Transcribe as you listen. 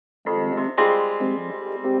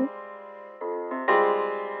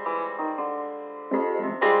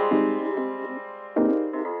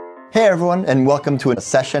Hey everyone, and welcome to a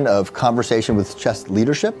session of Conversation with Chess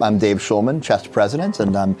Leadership. I'm Dave Schulman, Chess President,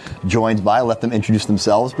 and I'm joined by, let them introduce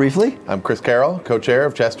themselves briefly. I'm Chris Carroll, co-chair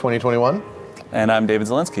of Chess 2021. And I'm David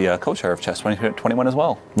Zielinski, co-chair of Chess 2021 as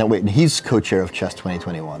well. No, wait, he's co-chair of Chess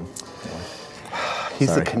 2021.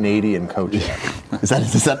 He's the Canadian co-chair. Is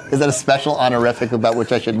that a special honorific about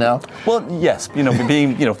which I should know? Well, yes.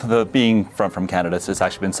 Being from Canada, it's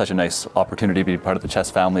actually been such a nice opportunity to be part of the chess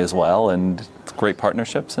family as well, and great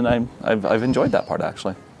partnerships, and I've enjoyed that part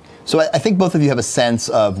actually. So I think both of you have a sense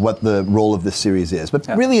of what the role of this series is, but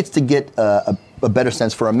really it's to get a better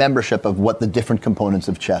sense for a membership of what the different components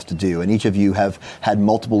of chess do. And each of you have had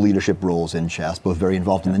multiple leadership roles in chess, both very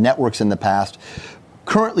involved in the networks in the past.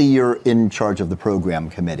 Currently, you're in charge of the program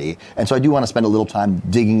committee, and so I do want to spend a little time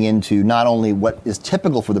digging into not only what is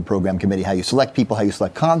typical for the program committee, how you select people, how you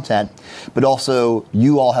select content, but also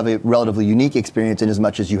you all have a relatively unique experience in as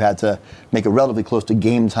much as you had to make a relatively close to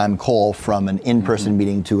game time call from an in-person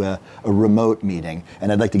meeting to a remote meeting,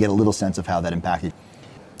 and I'd like to get a little sense of how that impacted.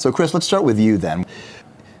 So Chris, let's start with you then.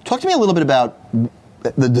 Talk to me a little bit about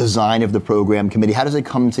the design of the program committee. How does it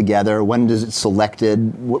come together? When does it selected?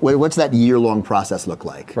 What's that year-long process look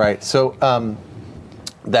like? Right. So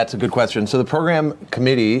that's a good question. So the program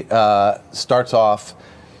committee starts off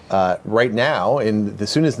right now. As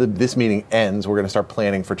soon as this meeting ends, we're going to start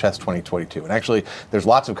planning for Chess 2022. And actually, there's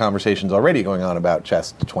lots of conversations already going on about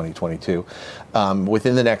Chess 2022.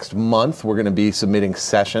 Within the next month, we're going to be submitting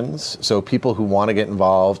sessions. So people who want to get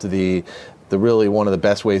involved, the really one of the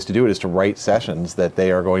best ways to do it is to write sessions that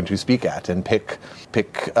they are going to speak at, and pick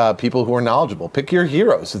people who are knowledgeable. Pick your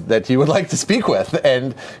heroes that you would like to speak with,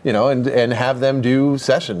 and have them do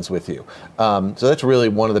sessions with you. So that's really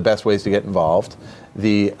one of the best ways to get involved.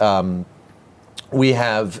 We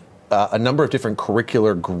have a number of different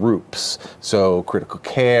curricular groups. So critical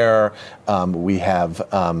care. We have.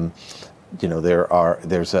 They're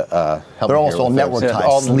almost all network types.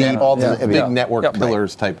 All the big network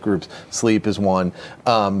pillars type groups. Sleep is one,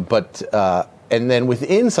 and then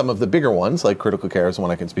within some of the bigger ones, like critical care is the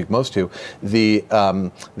one I can speak most to.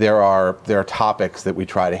 There are topics that we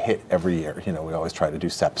try to hit every year. We always try to do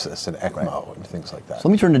sepsis and ECMO and things like that. So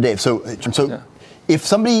let me turn to Dave. So. If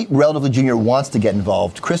somebody relatively junior wants to get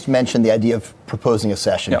involved, Chris mentioned the idea of proposing a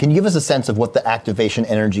session. Can you give us a sense of what the activation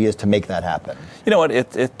energy is to make that happen? You know what?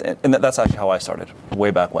 And that's actually how I started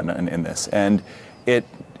way back when in this. And it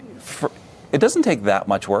doesn't take that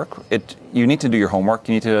much work. You need to do your homework.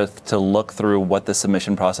 You need to look through what the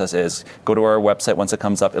submission process is. Go to our website once it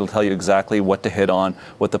comes up. It'll tell you exactly what to hit on,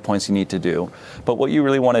 what the points you need to do. But what you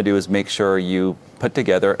really want to do is make sure you put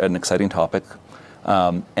together an exciting topic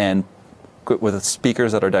and with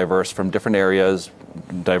speakers that are diverse from different areas,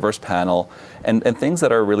 diverse panel, and things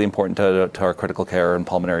that are really important to our critical care and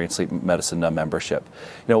pulmonary and sleep medicine membership.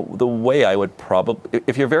 The way I would probably,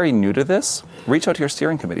 if you're very new to this, reach out to your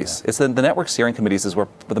steering committees. It's the network steering committees is where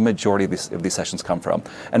the majority of these sessions come from.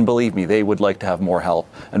 And believe me, they would like to have more help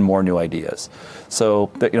and more new ideas.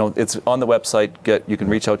 So it's on the website. You can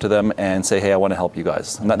reach out to them and say, hey, I want to help you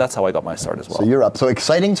guys. And that's how I got my start as well. So you're up. So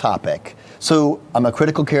exciting topic. So I'm a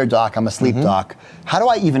critical care doc. I'm a sleep doc. How do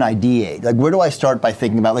I even ideate? Like, where do I start by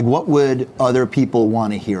thinking about, what would other people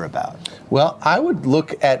want to hear about? Well, I would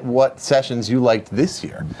look at what sessions you liked this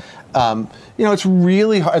year. It's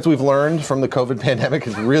really hard, as we've learned from the COVID pandemic,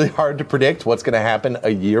 it's really hard to predict what's going to happen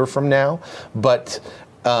a year from now. But,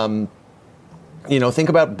 think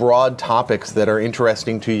about broad topics that are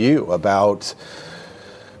interesting to you about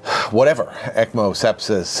whatever, ECMO,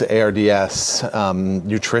 sepsis, ARDS,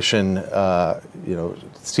 nutrition,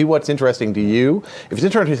 see what's interesting to you. If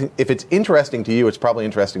it's interesting to you, it's probably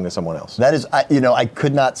interesting to someone else. That is, I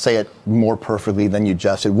could not say it more perfectly than you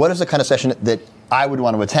just said. What is the kind of session that I would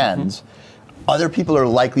want to attend? Other people are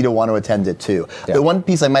likely to want to attend it too. Yeah. The one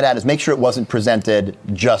piece I might add is make sure it wasn't presented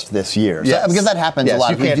just this year. Yes. Because that happens a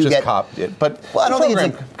lot. You can't just copy it. But I don't think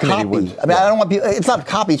it's a copy. I don't want people, it's not a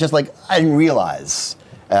copy, it's just I didn't realize.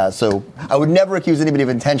 So I would never accuse anybody of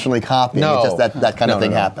intentionally copying. No. It's just that kind of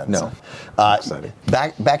thing happens. No.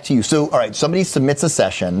 Back to you. So, all right, somebody submits a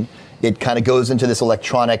session. It kind of goes into this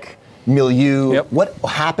electronic milieu. Yep. What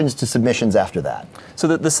happens to submissions after that? So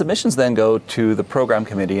the submissions then go to the program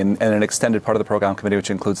committee and an extended part of the program committee, which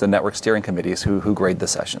includes the network steering committees who grade the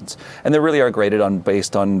sessions. And they really are graded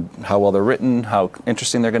based on how well they're written, how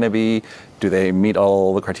interesting they're going to be, do they meet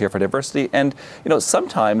all the criteria for diversity? And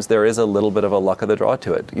sometimes there is a little bit of a luck of the draw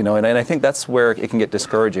to it. And I think that's where it can get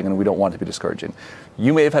discouraging, and we don't want it to be discouraging.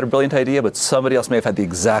 You may have had a brilliant idea, but somebody else may have had the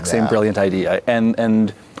exact same brilliant idea.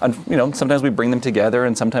 And sometimes we bring them together,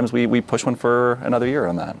 and sometimes we push one for another year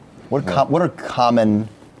on that. What are common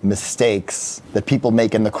mistakes that people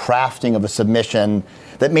make in the crafting of a submission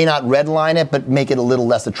that may not redline it, but make it a little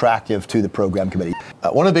less attractive to the program committee?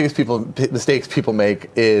 One of the biggest mistakes people make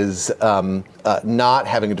is not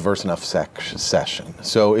having a diverse enough session.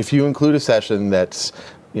 So if you include a session that's,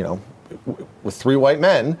 with 3 white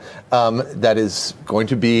men, that is going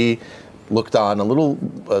to be looked on a little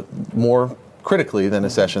more critically than a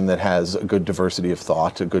session that has a good diversity of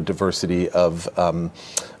thought, a good diversity of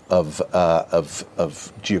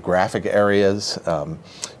geographic areas.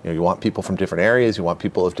 You want people from different areas. You want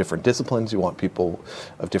people of different disciplines. You want people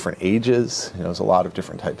of different ages. There's a lot of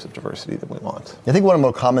different types of diversity that we want. I think one of the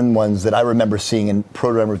more common ones that I remember seeing in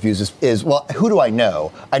program reviews is well, who do I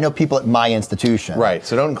know? I know people at my institution. Right.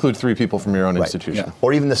 So don't include 3 people from your own institution. Yeah.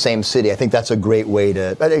 Or even the same city. I think that's a great way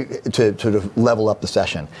to level up the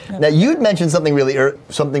session. Yeah. Now, you'd mentioned something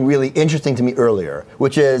really interesting to me earlier,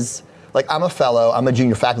 which is, like, I'm a fellow, I'm a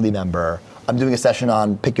junior faculty member, I'm doing a session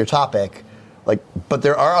on pick your topic, but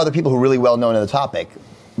there are other people who are really well known in the topic.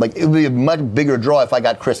 Like, it would be a much bigger draw if I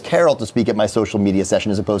got Chris Carroll to speak at my social media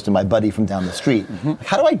session as opposed to my buddy from down the street. Mm-hmm.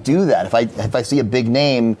 How do I do that if I see a big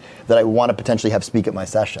name that I want to potentially have speak at my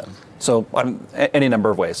session? So, any number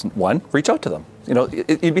of ways. 1, reach out to them.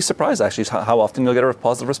 You'd be surprised actually how often you'll get a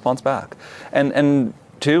positive response back. And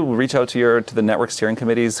 2, reach out to the network steering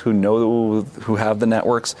committees who have the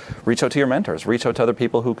networks. Reach out to your mentors. Reach out to other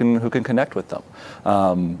people who can connect with them.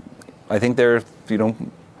 I think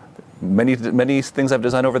many things I've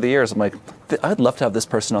designed over the years. I'm like, I'd love to have this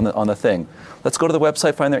person on the thing. Let's go to the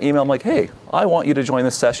website, find their email. I'm like, hey, I want you to join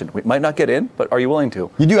this session. We might not get in, but are you willing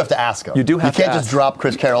to? You do have to ask them. You do have to. You can't just drop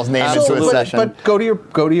Chris Carroll's name into a session. But go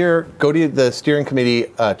to the steering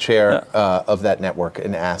committee chair of that network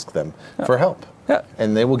and ask them for help. Yeah.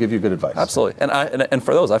 And they will give you good advice. Absolutely. And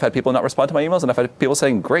for those, I've had people not respond to my emails, and I've had people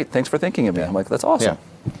saying, great, thanks for thinking of me. I'm like, that's awesome.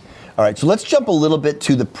 Yeah. All right, so let's jump a little bit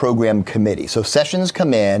to the program committee. So sessions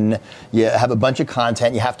come in, you have a bunch of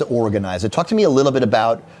content, you have to organize it. Talk to me a little bit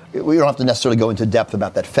about, we don't have to necessarily go into depth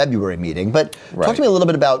about that February meeting, but talk to me a little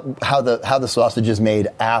bit about how the sausage is made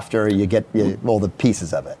after you get all the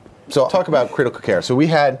pieces of it. So I'll talk about critical care. So we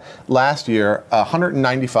had last year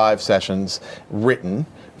 195 sessions written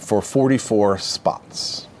for 44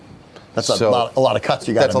 spots. That's a lot of cuts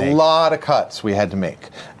you got to make. That's a lot of cuts we had to make.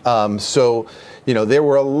 There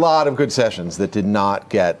were a lot of good sessions that did not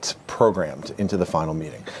get programmed into the final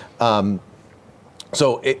meeting.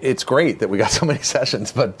 So it's great that we got so many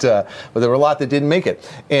sessions, but there were a lot that didn't make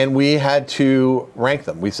it, and we had to rank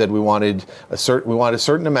them. We said we wanted a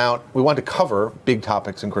certain amount. We wanted to cover big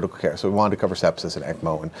topics in critical care. So we wanted to cover sepsis and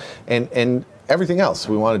ECMO and everything else.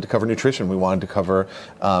 We wanted to cover nutrition. We wanted to cover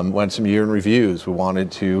some year in reviews. We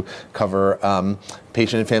wanted to cover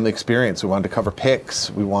patient and family experience. We wanted to cover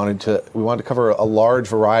PICS. We wanted to cover a large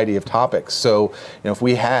variety of topics. So if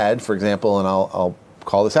we had, for example, and I'll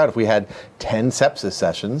call this out, if we had 10 sepsis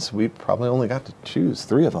sessions, we probably only got to choose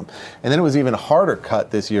 3 of them. And then it was even a harder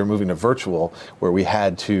cut this year moving to virtual, where we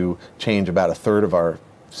had to change about a third of our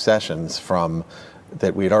sessions from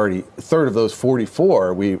that we had already, a third of those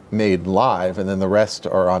 44 we made live, and then the rest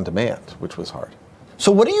are on demand, which was hard.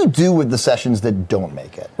 So what do you do with the sessions that don't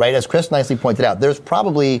make it, right? As Chris nicely pointed out, there's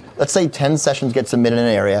probably, let's say 10 sessions get submitted in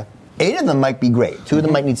an area. 8 of them might be great. 2 of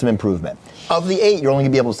them might need some improvement. Of the 8, you're only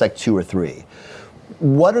going to be able to select 2 or 3.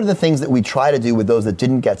 What are the things that we try to do with those that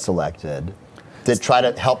didn't get selected that try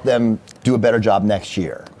to help them do a better job next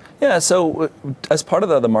year? Yeah, so as part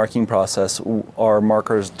of the marking process, our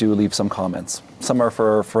markers do leave some comments. Some are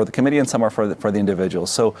for the committee and some are for the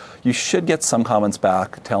individuals. So you should get some comments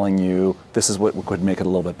back telling you this is what could make it a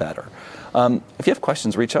little bit better. If you have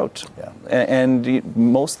questions, reach out. Yeah. And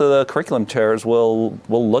most of the curriculum chairs will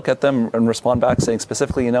look at them and respond back saying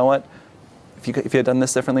specifically, you know what, if you had done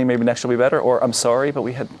this differently, maybe next year will be better. Or I'm sorry, but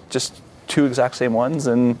we had just 2 exact same ones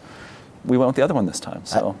and we went with the other one this time.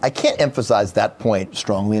 So I can't emphasize that point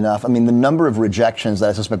strongly enough. I mean, the number of rejections that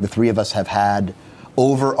I suspect the 3 of us have had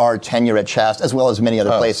over our tenure at Chest, as well as many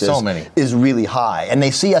other places, so many, is really high. And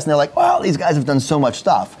they see us and they're like, well, these guys have done so much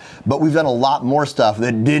stuff, but we've done a lot more stuff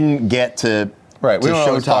that didn't get to Right, we don't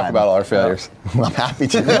always talk about all our failures. Well, I'm happy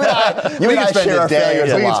to. You and I share our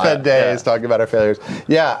failures a lot. We can spend days talking about our failures.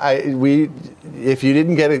 Yeah, if you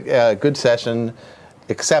didn't get a good session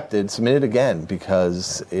accepted, submit it again,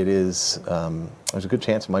 because it is there's a good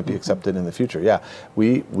chance it might be accepted in the future. Yeah,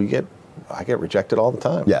 I get rejected all the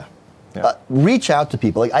time. Yeah. Reach out to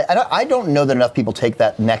people. Like I don't know that enough people take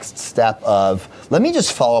that next step of, let me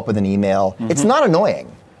just follow up with an email. Mm-hmm. It's not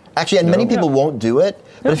annoying. Actually, and many people won't do it.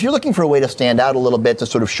 But if you're looking for a way to stand out a little bit, to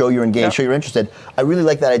sort of show you're engaged, show you're interested, I really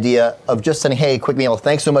like that idea of just saying, hey, quick email,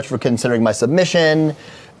 thanks so much for considering my submission.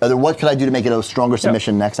 What could I do to make it a stronger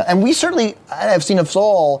submission next time? And we certainly, I've seen us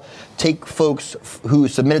all take folks who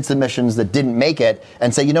submitted submissions that didn't make it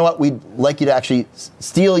and say, you know what, we'd like you to actually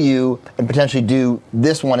steal you and potentially do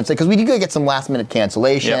this one and say, because we do get some last minute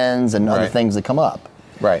cancellations and other things that come up.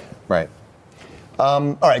 Right.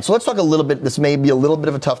 All right, so let's talk a little bit, this may be a little bit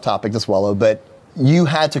of a tough topic to swallow, but you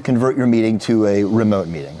had to convert your meeting to a remote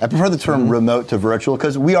meeting. I prefer the term remote to virtual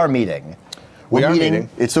because we are meeting. We are meeting.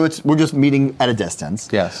 We're just meeting at a distance.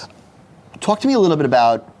 Yes. Talk to me a little bit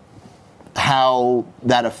about how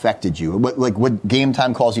that affected you. What game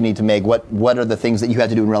time calls you need to make? What are the things that you had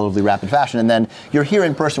to do in relatively rapid fashion? And then you're here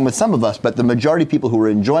in person with some of us, but the majority of people who are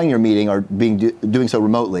enjoying your meeting are doing so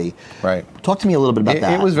remotely. Right. Talk to me a little bit about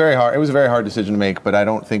that. It was very hard. It was a very hard decision to make, but I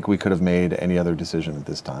don't think we could have made any other decision at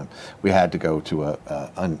this time. We had to go to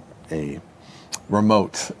a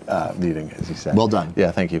remote meeting, as you said. Well done.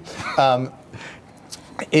 Yeah, thank you.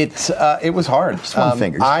 It was hard. Just one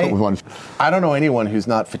finger. I don't know anyone who's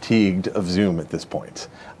not fatigued of Zoom at this point.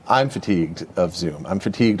 I'm fatigued of Zoom. I'm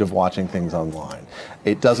fatigued of watching things online.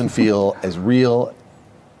 It doesn't feel as real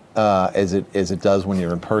as it does when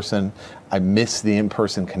you're in person. I miss the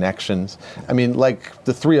in-person connections. I mean, like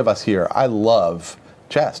the three of us here, I love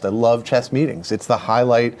chess. I love chess meetings. It's the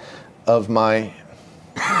highlight of my.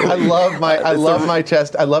 I love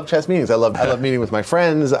chess meetings. I love meeting with my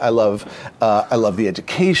friends. I love the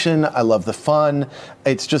education. I love the fun.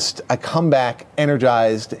 It's just I come back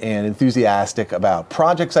energized and enthusiastic about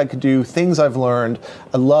projects I could do, things I've learned.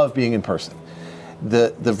 I love being in person.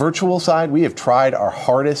 The virtual side, we have tried our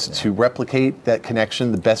hardest to replicate that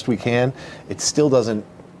connection the best we can. It still doesn't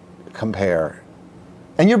compare.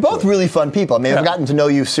 And you're both really fun people. I mean, I've gotten to know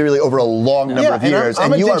you serially over a long number of years,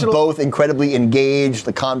 and you are both incredibly engaged,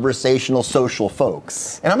 the conversational, social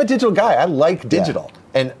folks. And I'm a digital guy. I like digital,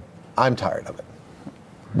 and I'm tired of it.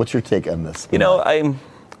 What's your take on this? You know, I'm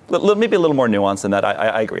maybe a little more nuanced than that.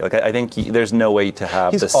 I agree. Like I think there's no way to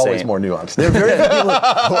have the same. He's always more nuanced. There are very few people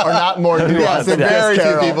who are not more nuanced. There are very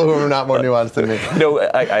few people who are not more nuanced than me. No,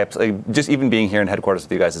 I just even being here in headquarters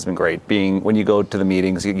with you guys has been great. When you go to the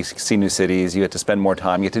meetings, you see new cities, you get to spend more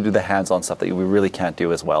time, you get to do the hands-on stuff that we really can't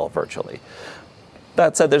do as well virtually.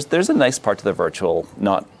 That said, there's a nice part to the virtual,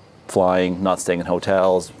 not flying, not staying in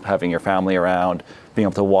hotels, having your family around, being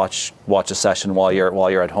able to watch a session while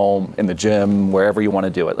you're at home, in the gym, wherever you want to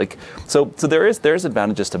do it. Like so there's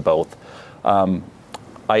advantages to both.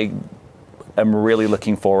 I am really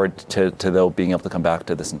looking forward to though being able to come back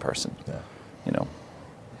to this in person. Yeah. You know.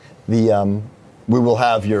 We will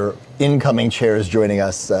have your incoming chairs joining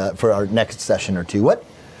us for our next session or two.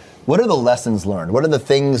 What are the lessons learned? What are the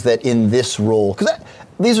things that in this role, because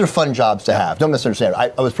these are fun jobs to have. Don't misunderstand.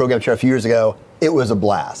 I was program chair a few years ago. It was a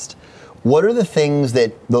blast. What are the things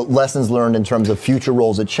the lessons learned in terms of future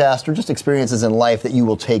roles at Chest or just experiences in life that you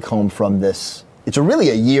will take home from this? It's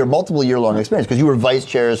multiple year long experience because you were vice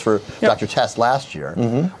chairs for Dr. Test last year.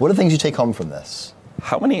 Mm-hmm. What are the things you take home from this?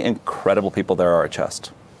 How many incredible people there are at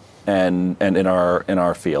Chest and in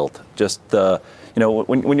our field. Just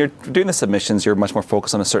when you're doing the submissions, you're much more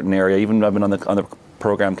focused on a certain area. Even I've been on the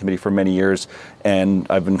program committee for many years, and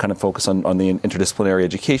I've been kind of focused on the interdisciplinary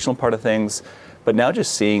educational part of things. But now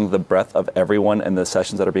just seeing the breadth of everyone and the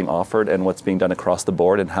sessions that are being offered and what's being done across the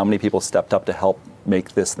board and how many people stepped up to help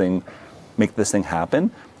make this thing happen,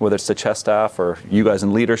 whether it's the chess staff or you guys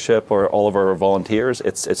in leadership or all of our volunteers,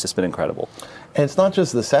 it's just been incredible. And it's not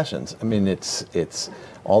just the sessions. I mean, it's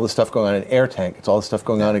all the stuff going on in Air Tank. It's all the stuff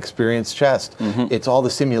going on in Experience Chest. Mm-hmm. It's all the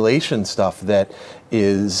simulation stuff that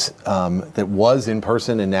is that was in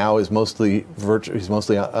person and now is mostly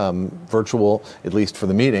virtual, at least for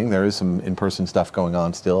the meeting. There is some in-person stuff going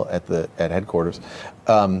on still at headquarters.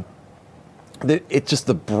 It's just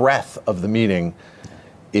the breadth of the meeting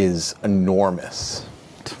is enormous.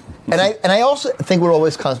 And I also think we're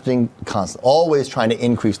always always trying to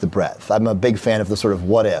increase the breadth. I'm a big fan of the sort of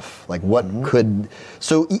what if, like what could.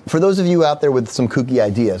 So for those of you out there with some kooky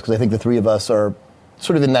ideas, because I think the three of us are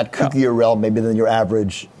sort of in that kookier realm, maybe than your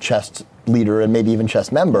average chess leader and maybe even chess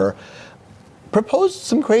member, propose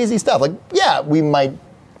some crazy stuff. Like, we might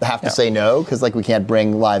have to say no because we can't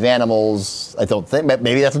bring live animals. I don't think.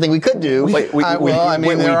 Maybe that's the thing we could do. There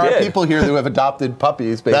are people here who have adopted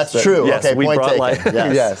puppies. That's true. Yes, okay, we point brought taken.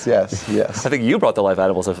 Yes. I think you brought the live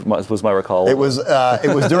animals, was my recall. It was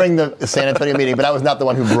during the San Antonio meeting, but I was not the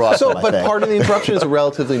one who brought them. But Pardon the Interruption is a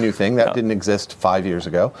relatively new thing that didn't exist 5 years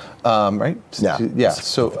ago, right? Yeah.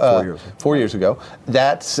 So 4 years ago.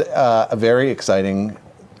 That's a very exciting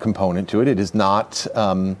component to it. It is not.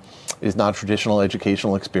 Is not traditional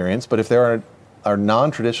educational experience, but if there are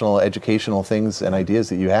non-traditional educational things and ideas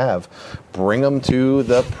that you have, bring them to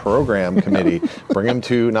the program committee. Bring them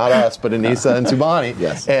to not us, but Anissa and Subhani.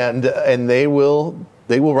 Yes. And they will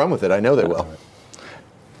run with it. I know they will.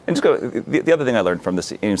 And just go. The other thing I learned from this,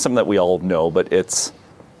 something that we all know, but it's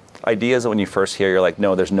ideas that when you first hear, you're like,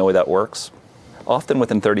 no, there's no way that works. Often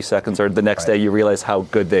within 30 seconds or the next day, you realize how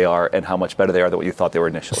good they are and how much better they are than what you thought they were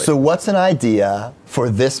initially. So what's an idea for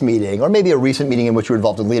this meeting, or maybe a recent meeting in which you were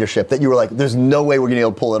involved in leadership, that you were like, there's no way we're going to be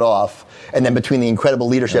able to pull it off, and then between the incredible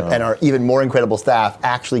leadership and our even more incredible staff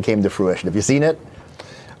actually came to fruition? Have you seen it?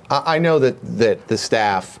 I know that the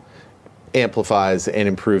staff amplifies and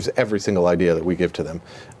improves every single idea that we give to them.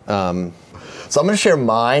 So I'm going to share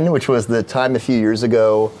mine, which was the time a few years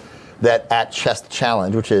ago that at Chest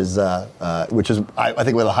Challenge, which is I think one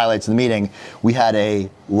of the highlights of the meeting, we had a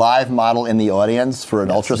live model in the audience for an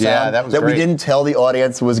ultrasound Yeah, that was we great. didn't tell the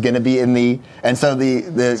audience was going to be in the, and so the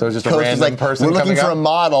So it's just a coach was random like, person we're looking coming for up? a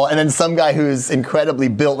model, and then some guy who's incredibly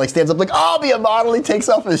built like stands up like, I'll be a model. He takes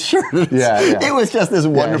off his shirt. Yeah. It was just this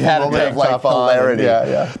wonderful had a moment of tank like top on, hilarity.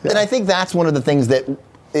 yeah. And I think that's one of the things that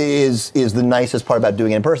is the nicest part about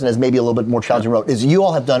doing it in person, is maybe a little bit more challenging road, is you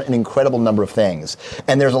all have done an incredible number of things,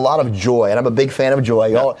 and there's a lot of joy, and I'm a big fan of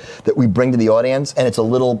joy that we bring to the audience, and it's a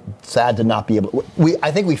little sad to not be able to,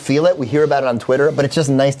 I think we feel it, we hear about it on Twitter, but it's just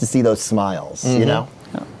nice to see those smiles, you know?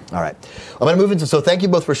 All right, I'm going to move into, so thank you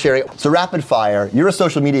both for sharing. So rapid fire, you're a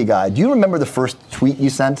social media guy. Do you remember the first tweet you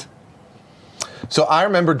sent? So I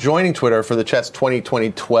remember joining Twitter for the Chess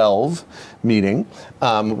 2012 meeting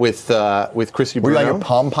with Christy Were Bruno. you on your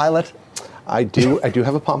Palm Pilot? I do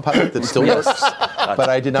have a Palm Pilot that still works, but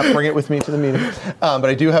I did not bring it with me to the meeting. But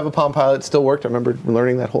I do have a Palm Pilot that still worked. I remember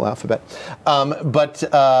learning that whole alphabet. But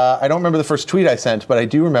I don't remember the first tweet I sent, but I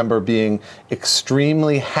do remember being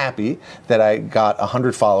extremely happy that I got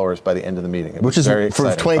 100 followers by the end of the meeting. It Which was is, very for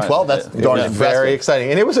exciting. 2012, that's It darn was impressive. very exciting.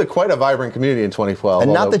 And it was quite a vibrant community in 2012.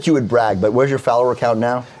 And not although that you would brag, but where's your follower count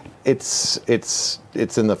now? it's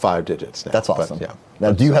in the 5 digits now. That's but, awesome. yeah.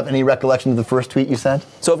 Now, do you have any recollection of the first tweet you sent?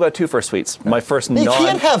 So I've got two first tweets. My first You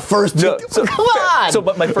can't have first tweet. No, Come on. So,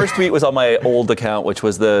 but my first tweet was on my old account, which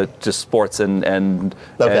was the just sports and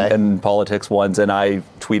politics ones, and I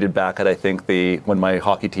tweeted back at I think when my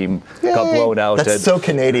hockey team got Yay. blown out. That's so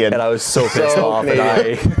Canadian. And I was so pissed So off,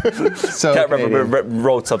 Canadian. and I So can't remember, Canadian.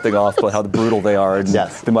 wrote something off about how brutal they are, and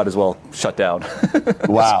Yes. they might as well shut down.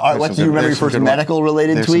 Wow. All right, what do you remember your first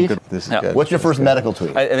medical-related tweet? This is Yeah. good. What's your first medical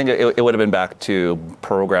tweet? I think it would have been back to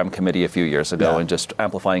program committee a few years ago, Yeah. and just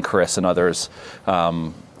amplifying Chris and others,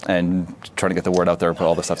 and trying to get the word out there about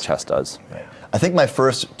all the stuff Chess does. I think my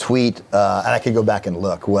first tweet, and I could go back and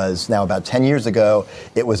look, was now about 10 years ago.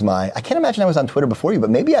 It was I can't imagine I was on Twitter before you, but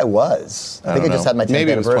maybe I was. I think I don't just know. had my 10th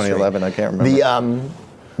Maybe it was anniversary. 2011, I can't remember.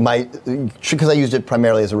 Because I used it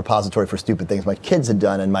primarily as a repository for stupid things my kids had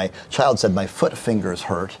done, and my child said, my foot fingers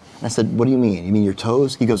hurt. And I said, what do you mean? You mean your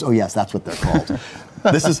toes? He goes, oh yes, that's what they're called.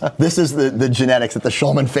 This is the genetics that the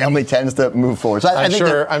Schulman family tends to move forward. So I'm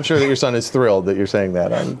sure that your son is thrilled that you're saying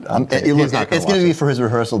that. It's going to be for his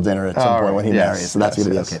rehearsal dinner at some point when he marries, so that's going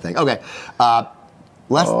to be okay thing. Okay,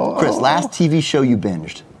 Chris, last TV show you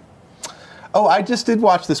binged? Oh, I just did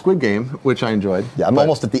watch the Squid Game, which I enjoyed. Yeah, I'm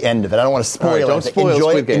almost at the end of it. I don't want to spoil All right, don't anything. spoil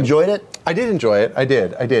Squid Game. Enjoyed it? I did enjoy it. I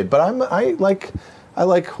did. But I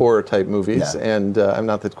like horror type movies, Yeah. and I'm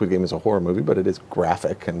not that Squid Game is a horror movie, but it is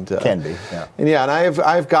graphic and Can be, yeah. And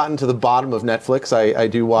I've gotten to the bottom of Netflix. I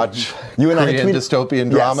do watch You and I Korean tweeted- dystopian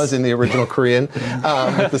Yes. dramas in the original Korean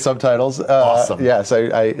with the subtitles. Awesome. Yes,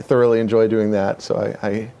 I thoroughly enjoy doing that. So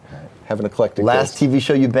I have an eclectic. Last taste. TV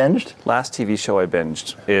show you binged? Last TV show I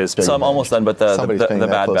binged is you so I'm binged. almost done, but the Somebody's paying that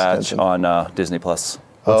Bad close Batch attention. on Disney Plus.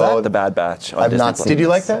 What's that? The Bad Batch on I've Disney not Plus. seen Did you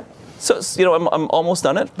like that? So I'm almost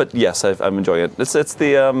done it, but yes, I'm enjoying it. It's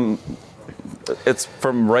the it's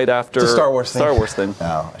from right after It's a Star Wars thing. Star Wars thing.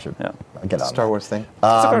 Oh, I should get on. Star Wars thing. It's a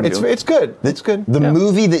cartoon. It's good. It's good. The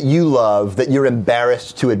movie that you love that you're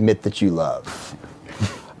embarrassed to admit that you love.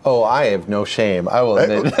 Oh, I have no shame. I will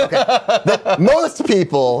admit. Most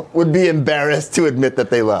people would be embarrassed to admit that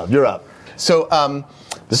they love. You're up. So,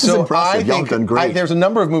 This is impressive. I Y'all think done great. there's a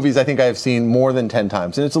number of movies I think I have seen more than 10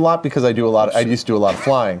 times, and it's a lot because I used to do a lot of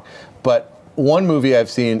flying. But one movie I've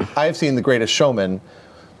seen The Greatest Showman.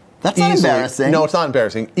 That's not embarrassing. No, it's not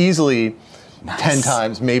embarrassing. Easily 10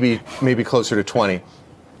 times, maybe closer to 20.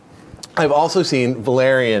 I've also seen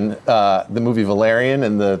Valerian, the movie Valerian,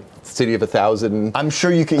 and the City of a Thousand. I'm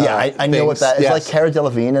sure you can. Yeah, I know what that is. Yes. Like Cara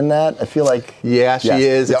Delevingne in that. I feel like. Yeah, she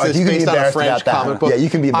is. Yeah, It's you can be based on a embarrassed French about that. comic book. Yeah, you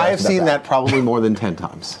can be embarrassed I have about seen that. that probably more than 10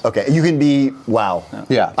 times. Okay, you can be. Wow.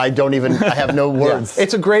 Yeah. I don't even. I have no words.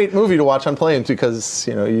 It's a great movie to watch on planes because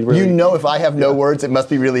you really, You know, if I have no words, it must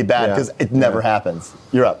be really bad Yeah. because it never happens.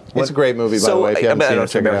 You're up. It's a great movie, by the way. If you haven't seen it,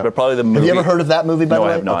 check it out. but probably the movie. Have you ever heard of that movie? By No, the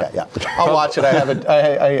way, I have not. Okay, yeah. I'll watch it. I have it.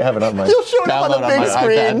 I have it on my. You'll show it up on the big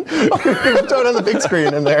screen. Show it on the big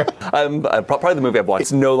screen in there. Probably the movie I've watched.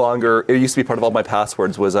 It's no longer. It used to be part of all my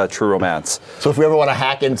passwords. Was True Romance. So if we ever want to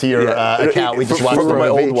hack into your account, we just watch for the my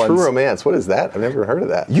movie. old ones. True Romance. What is that? I've never heard of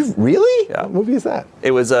that. You've really? Yeah. What movie is that?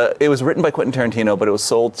 It was written by Quentin Tarantino, but it was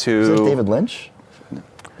sold to. Is it David Lynch?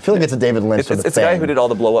 I feel like it's a David Lynch sort of It's the guy thing. who did all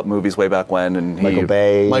the blow-up movies way back when, and he, Michael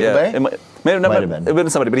Bay. Michael Bay? It might have been. been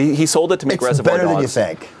somebody, but he sold it to make It's Reservoir better Dogs. than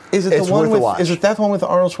you think. Is it It's the one worth a with? watch. Is it that one with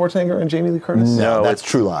Arnold Schwarzenegger and Jamie Lee Curtis? No, No, that's it's-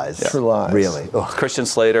 True Lies. True Lies. Really? Ugh. Christian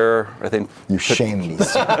Slater, I think. You shame me,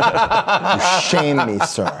 sir. You shame me,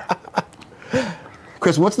 sir.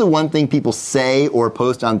 Chris, what's the one thing people say or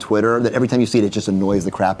post on Twitter that every time you see it, it just annoys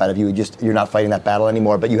the crap out of you? You're not fighting that battle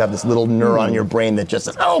anymore, but you have this little neuron in your brain that just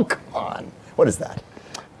says, "Oh, come on." What is that?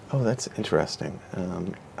 Oh, that's interesting.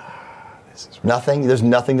 This is Nothing. There's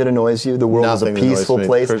nothing that annoys you. The world is a Nothing that annoys peaceful me.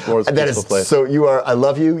 place. The world's a That peaceful is place. so. You are. I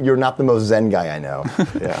love you. You're not the most Zen guy I know.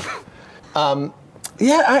 yeah.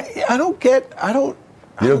 I don't get. I don't.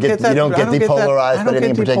 You don't get. You don't get depolarized by anything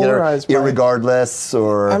in particular, irregardless,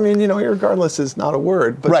 or. I mean, irregardless is not a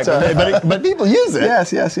word, but right, but people use it.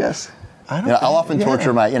 Yes. I don't. I'll often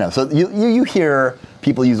torture my. So you hear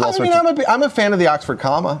people use all sorts. I'm a fan of the Oxford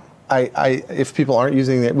comma. If people aren't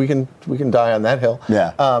using it, we can die on that hill.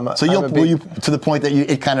 Yeah. So will you to the point that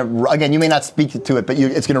it kind of again, you may not speak to it, but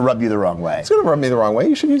it's going to rub you the wrong way. It's going to rub me the wrong way.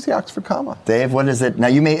 You should use the Oxford comma. Dave, what is it? Now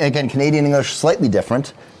you may Canadian English slightly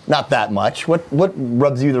different, not that much. What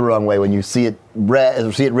rubs you the wrong way when you see it read,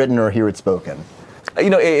 or see it written, or hear it spoken?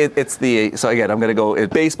 It's the so again. I'm going to go.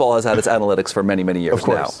 Baseball has had its analytics for many years Of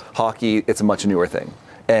course. now. Hockey, it's a much newer thing.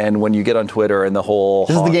 And when you get on Twitter and the whole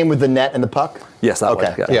This is the game with the net and the puck. Yes, that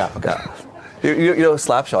Okay. one. Yeah. Okay. You know,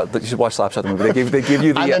 Slapshot. You should watch Slapshot, the movie. They give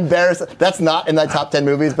you the. I'm embarrassed. That's not in my top 10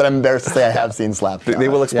 movies, but I'm embarrassed to say I have seen Slapshot. They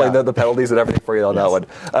will explain Yeah. the penalties and everything for you on that one.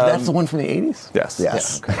 That's the one from the 80s? Yes.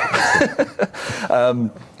 Yes.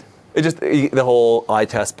 It just the whole eye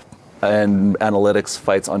test and analytics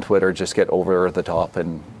fights on Twitter just get over the top,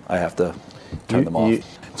 and I have to turn them off.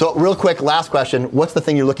 So real quick, last question. What's the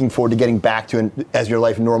thing you're looking forward to getting back to as your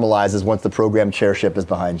life normalizes once the program chairship is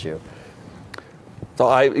behind you? So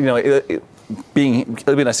it'd be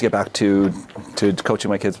nice to get back to coaching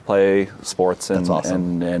my kids play sports and That's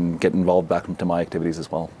awesome. and get involved back into my activities as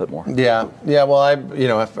well a bit more. Yeah. Well,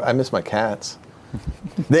 I miss my cats.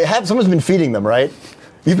 Someone's been feeding them, right?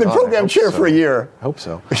 You've been program chair for a year. I hope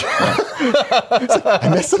so. I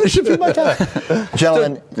miss somebody should feed my cat.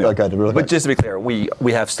 Gentlemen, really But quick. just to be clear, we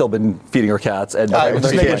have still been feeding our cats and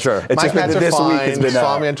just making sure. It's My just been cats are this fine. week has been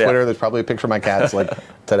Follow me on Twitter. yeah. There's probably a picture of my cats like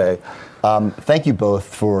today. Thank you both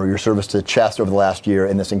for your service to Chess over the last year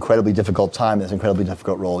in this incredibly difficult time, this incredibly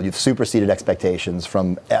difficult role. You've superseded expectations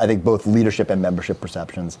from, I think, both leadership and membership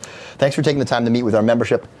perceptions. Thanks for taking the time to meet with our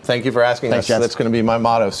membership. Thank you for asking Thanks, us. gents. That's going to be my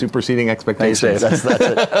motto: superseding expectations. That's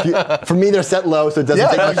it. For me, they're set low, so it doesn't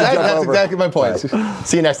take much to jump that's over. exactly my point.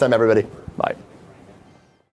 See you next time, everybody. Bye.